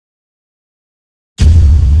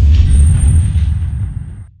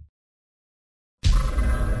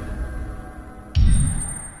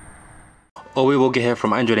OAWALKER here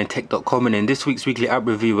from AndroidandTech.com, and in this week's weekly app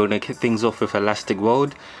review we're going to kick things off with Elastic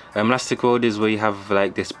World. Elastic World is where you have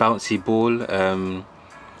like this bouncy ball and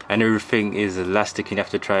everything is elastic and you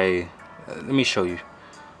have to try, let me show you.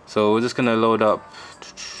 So we're just going to load up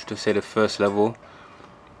to say the first level,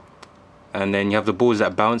 and then you have the balls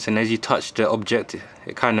that bounce, and as you touch the object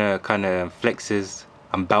it kind of flexes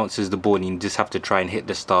and bounces the ball, and you just have to try and hit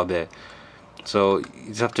the star there. So you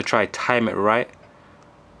just have to try time it right.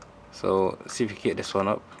 So let's see if we can get this one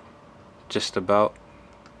up. Just about.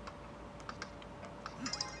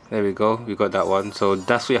 There we go, we got that one. So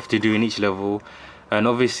that's what you have to do in each level, and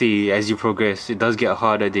obviously as you progress it does get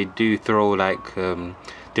harder. They do throw like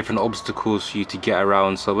different obstacles for you to get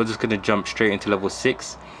around, so we're just going to jump straight into level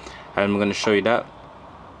 6 and we're going to show you that.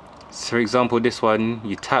 So for example, this one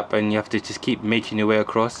you tap and you have to just keep making your way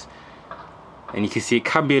across, and you can see it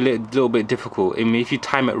can be a little bit difficult. I mean, if you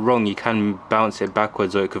time it wrong you can bounce it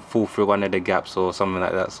backwards, or it could fall through one of the gaps or something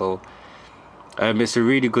like that. So it's a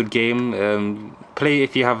really good game. Play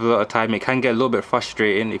if you have a lot of time. It can get a little bit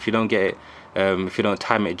frustrating if you don't get it, if you don't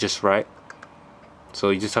time it just right.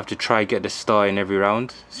 So you just have to try get the star in every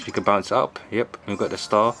round. So you can bounce up. Yep, we've got the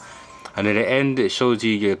star. And at the end it shows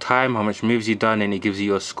you your time, how much moves you've done, and it gives you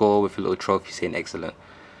your score with a little trophy saying excellent.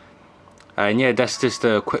 And yeah, that's just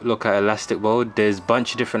a quick look at Elastic World. There's a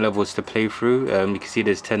bunch of different levels to play through. You can see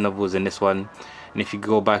there's 10 levels in this one, and if you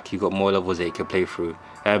go back you've got more levels that you can play through.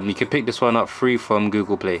 You can pick this one up free from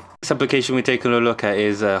Google Play. This application we're taking a look at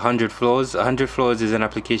is 100 Floors. 100 Floors is an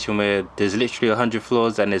application where there's literally 100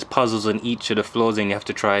 floors and there's puzzles on each of the floors, and you have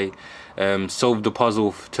to try solve the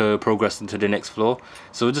puzzle to progress into the next floor.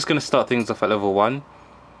 So we're just going to start things off at level 1. You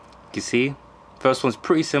can see first one's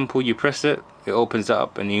pretty simple. You press it, it opens it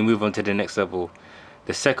up, and you move on to the next level.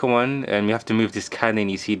 The second one, you have to move this can,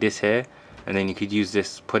 and you see this here, and then you could use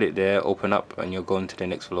this, put it there, open up, and you're going to the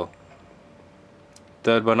next floor.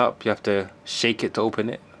 Third one up, you have to shake it to open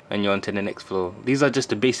it, and you're on to the next floor. These are just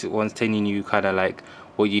the basic ones telling you kind of like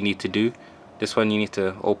what you need to do. This one you need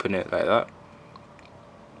to open it like that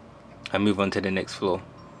and move on to the next floor.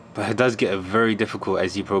 But it does get very difficult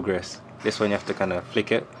as you progress. This one you have to kind of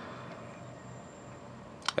flick it.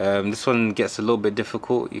 This one gets a little bit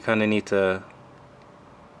difficult. You kind of need to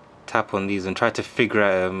tap on these and try to figure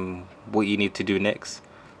out what you need to do next.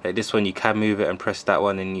 Like this one you can move it and press that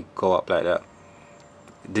one and you go up like that.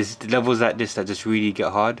 There's levels like this that just really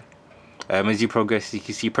get hard. As you progress you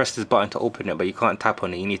can see press this button to open it, but you can't tap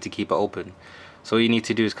on it, you need to keep it open. So all you need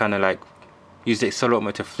to do is kind of like use the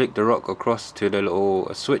accelerometer to flick the rock across to the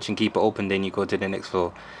little switch and keep it open, then you go to the next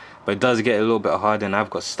floor. But it does get a little bit hard, and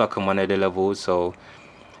I've got stuck on one of the levels, so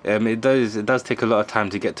it does take a lot of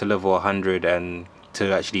time to get to level 100 and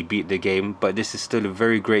to actually beat the game. But this is still a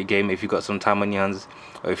very great game if you've got some time on your hands,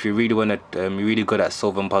 or if you really want to you're really good at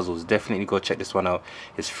solving puzzles. Definitely go check this one out.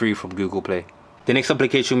 It's free from Google Play. The next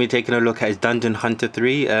application we're taking a look at is Dungeon Hunter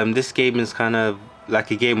 3. This game is kind of like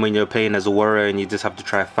a game when you're playing as a warrior and you just have to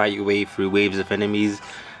try to fight your way through waves of enemies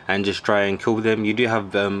and just try and kill them. You do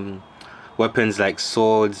have weapons like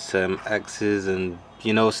swords, axes, and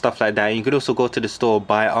you know, stuff like that. You could also go to the store,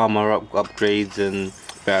 buy armor upgrades and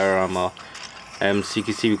better armor. So you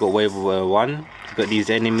can see we've got wave 1. You've got these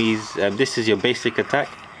enemies. This is your basic attack.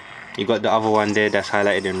 You got the other one there that's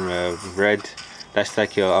highlighted in red. That's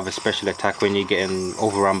like your other special attack when you're getting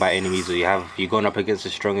overrun by enemies, or you're going up against a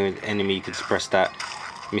strong enemy. You can just press that.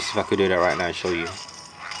 Let me see if I could do that right now and show you.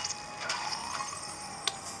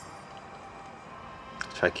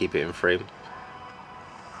 Try to keep it in frame.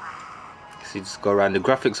 So you just go around. The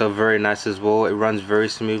graphics are very nice as well. It runs very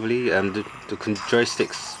smoothly. The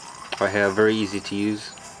joysticks right here are very easy to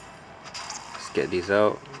use. Let's get these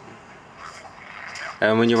out.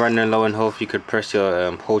 And when you're running low on health, you could press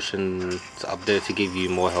your potions up there to give you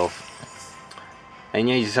more health. And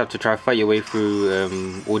yeah, you just have to try to fight your way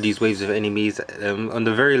through all these waves of enemies. On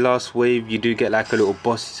the very last wave, you do get like a little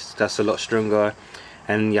boss that's a lot stronger,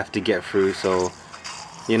 and you have to get through. So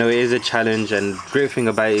you know, it is a challenge, and the great thing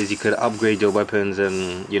about it is you could upgrade your weapons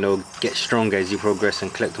and, you know, get stronger as you progress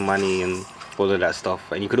and collect money and all of that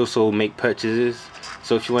stuff. And you could also make purchases.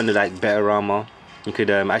 So if you wanted like better armor, you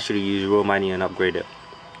could actually use raw money and upgrade it.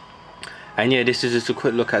 And yeah, this is just a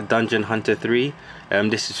quick look at Dungeon Hunter 3.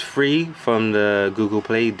 This is free from the Google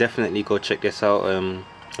Play. Definitely go check this out.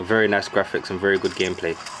 Very nice graphics and very good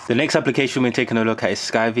gameplay. The next application we're taking a look at is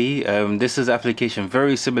Skyvi. This is an application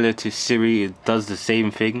very similar to Siri. It does the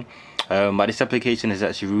same thing, but this application is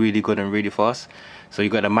actually really good and really fast. So you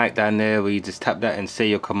got a mic down there where you just tap that and say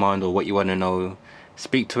your command or what you want to know,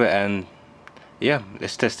 speak to it, and yeah,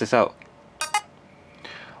 let's test this out.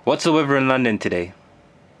 What's the weather in London today?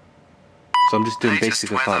 So I'm just doing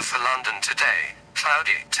basic account. Weather for London today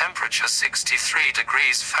cloudy. Temperature 63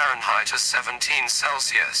 degrees Fahrenheit to 17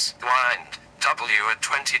 Celsius. Wind W at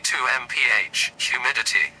 22 mph.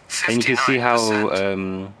 Humidity 59%. And you can see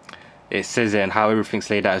how it says it and how everything's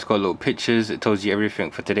laid out. It's got little pictures. It tells you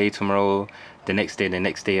everything for today, tomorrow, the next day,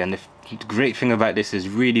 and the great thing about this is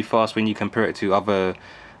really fast when you compare it to other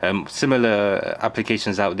similar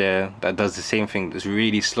applications out there that does the same thing. It's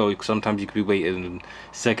really slow. Sometimes you could be waiting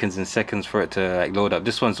seconds and seconds for it to like load up.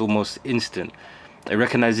 This one's almost instant. It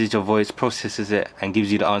recognizes your voice, processes it, and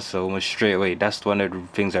gives you the answer almost straight away. That's one of the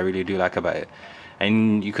things I really do like about it.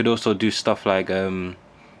 And you could also do stuff like find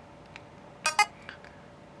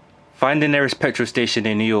the nearest petrol station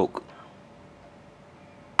in New York.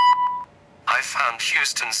 I found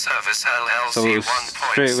Houston Service LLC. So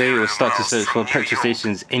straight away it will start to search for petrol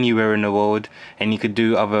stations anywhere in the world, and you could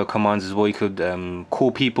do other commands as well. You could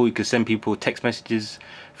call people, you could send people text messages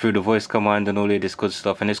through the voice command and all of this good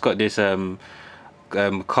stuff. And it's got this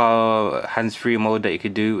car hands-free mode that you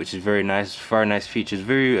could do, which is very nice. Very nice features,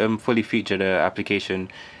 very fully featured application.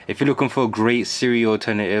 If you're looking for a great Siri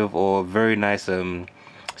alternative or very nice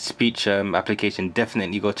speech application,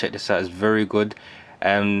 definitely go check this out. It's very good.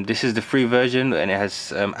 This is the free version, and it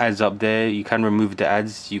has ads up there. You can remove the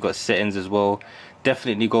ads. You got settings as well.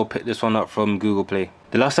 Definitely go pick this one up from Google Play.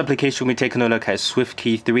 The last application we're taking a look at is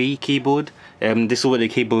SwiftKey 3 keyboard. This is what the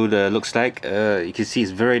keyboard looks like. You can see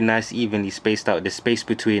it's very nice, evenly spaced out. The space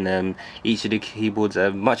between each of the keyboards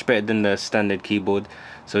are much better than the standard keyboard.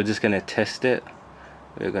 So we're just gonna test it.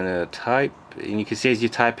 We're gonna type, and you can see as you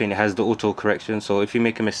type in, it has the auto correction. So if you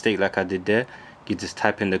make a mistake like I did there, you just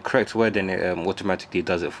type in the correct word and it automatically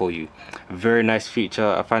does it for you. Very nice feature.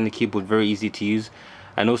 I find the keyboard very easy to use.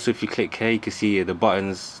 And also if you click here, you can see the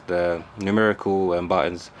buttons, the numerical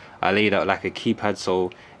buttons are laid out like a keypad,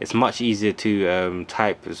 so it's much easier to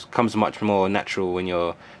type. It comes much more natural when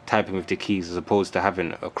you're typing with the keys as opposed to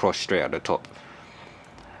having a cross straight at the top.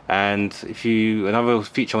 And another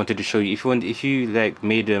feature I wanted to show you, if you like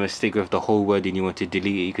made a mistake with the whole word and you want to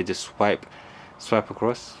delete it, you could just swipe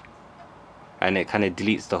across, and it kind of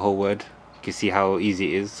deletes the whole word. You can see how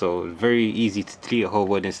easy it is. So very easy to delete a whole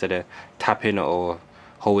word instead of tapping or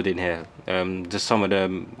holding here. Just one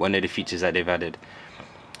of the features that they've added.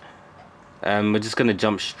 We're just going to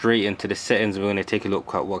jump straight into the settings. We're going to take a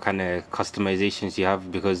look at what kind of customizations you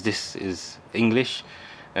have, because this is English.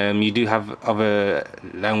 You do have other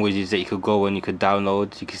languages that you could go and you could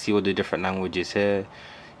download. You can see all the different languages here.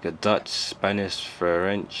 You got Dutch, Spanish,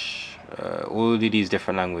 French, all of these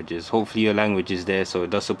different languages. Hopefully your language is there, so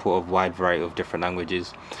it does support a wide variety of different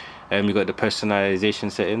languages. You got the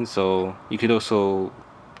personalization settings, so you could also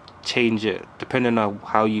change it depending on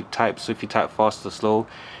how you type. So if you type fast or slow,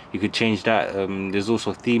 you could change that. There's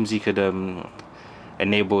also themes you could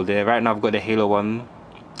enable there. Right now I've got the Halo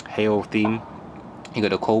theme. You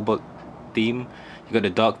got the Cobalt theme, you got the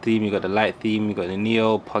dark theme, you got the light theme, you got the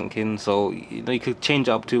neo pumpkin. So you could change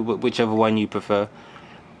up to whichever one you prefer.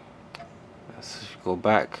 Let's go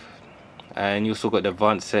back, and you also got the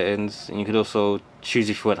advanced settings, and you could also choose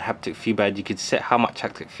if you want haptic feedback. You could set how much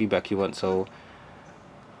haptic feedback you want. So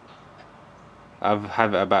I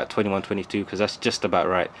have it about 21, 22 because that's just about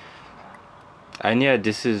right. And yeah,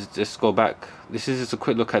 this is just go back. This is just a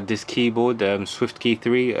quick look at this keyboard, SwiftKey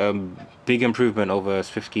 3. Big improvement over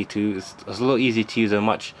SwiftKey 2. It's a lot easier to use and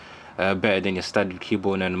much better than your standard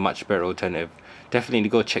keyboard, and a much better alternative. Definitely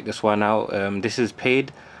go check this one out. This is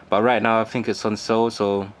paid, but right now I think it's on sale.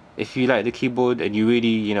 So if you like the keyboard and you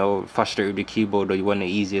really frustrated with the keyboard, or you want an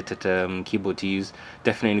easier keyboard to use,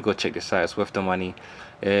 definitely go check this out. It's worth the money.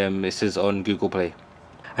 This is on Google Play.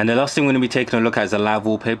 And the last thing we're going to be taking a look at is a live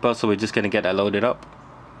wallpaper, so we're just going to get that loaded up.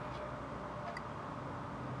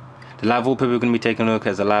 The live wallpaper we're going to be taking a look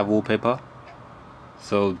at is a live wallpaper.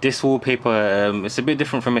 So this wallpaper, it's a bit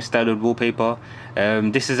different from a standard wallpaper.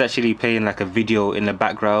 This is actually playing like a video in the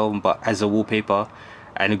background, but as a wallpaper.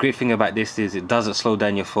 And the great thing about this is it doesn't slow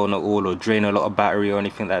down your phone at all or drain a lot of battery or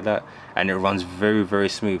anything like that, and it runs very, very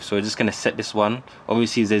smooth. So we're just going to set this one.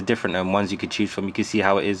 Obviously there's different ones you could choose from. You can see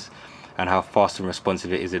how it is and how fast and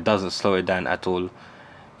responsive it is. It doesn't slow it down at all.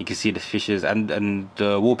 You can see the fishes, and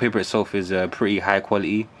the wallpaper itself is pretty high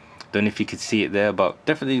quality. Don't know if you could see it there, but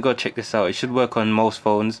definitely go check this out. It should work on most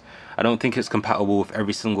phones. I don't think it's compatible with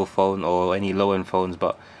every single phone or any low-end phones,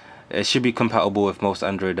 but it should be compatible with most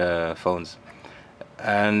Android phones.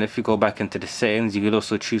 And if you go back into the settings, you could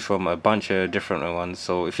also choose from a bunch of different ones.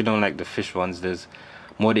 So if you don't like the fish ones, there's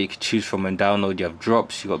more that you could choose from and download. You have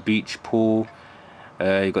drops, you got beach, pool,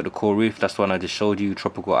 you got the coral reef, that's the one I just showed you,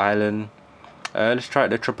 tropical island. Let's try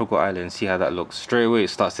the tropical island and see how that looks. Straight away it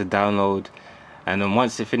starts to download, and then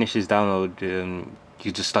once it finishes download,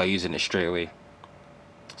 you just start using it straight away.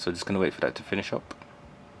 So just gonna wait for that to finish up.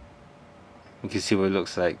 You can see what it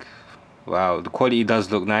looks like. Wow, the quality does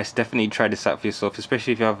look nice. Definitely try this out for yourself,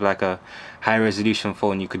 especially if you have like a high resolution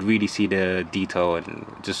phone. You could really see the detail and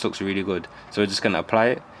it just looks really good. So we're just gonna apply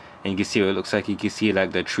it, and you can see what it looks like. You can see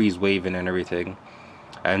like the trees waving and everything.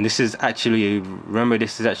 And this is actually, remember,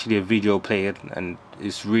 this is actually a video player, and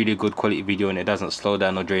it's really good quality video, and it doesn't slow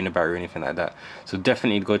down or drain the battery or anything like that. So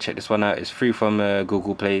definitely go check this one out. It's free from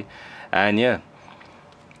Google Play. And yeah,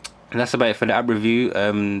 and that's about it for the app review.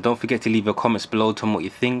 Don't forget to leave your comments below, tell me what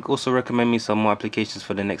you think. Also recommend me some more applications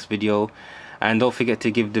for the next video, and don't forget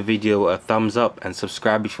to give the video a thumbs up and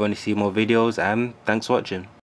subscribe if you want to see more videos. And thanks for watching.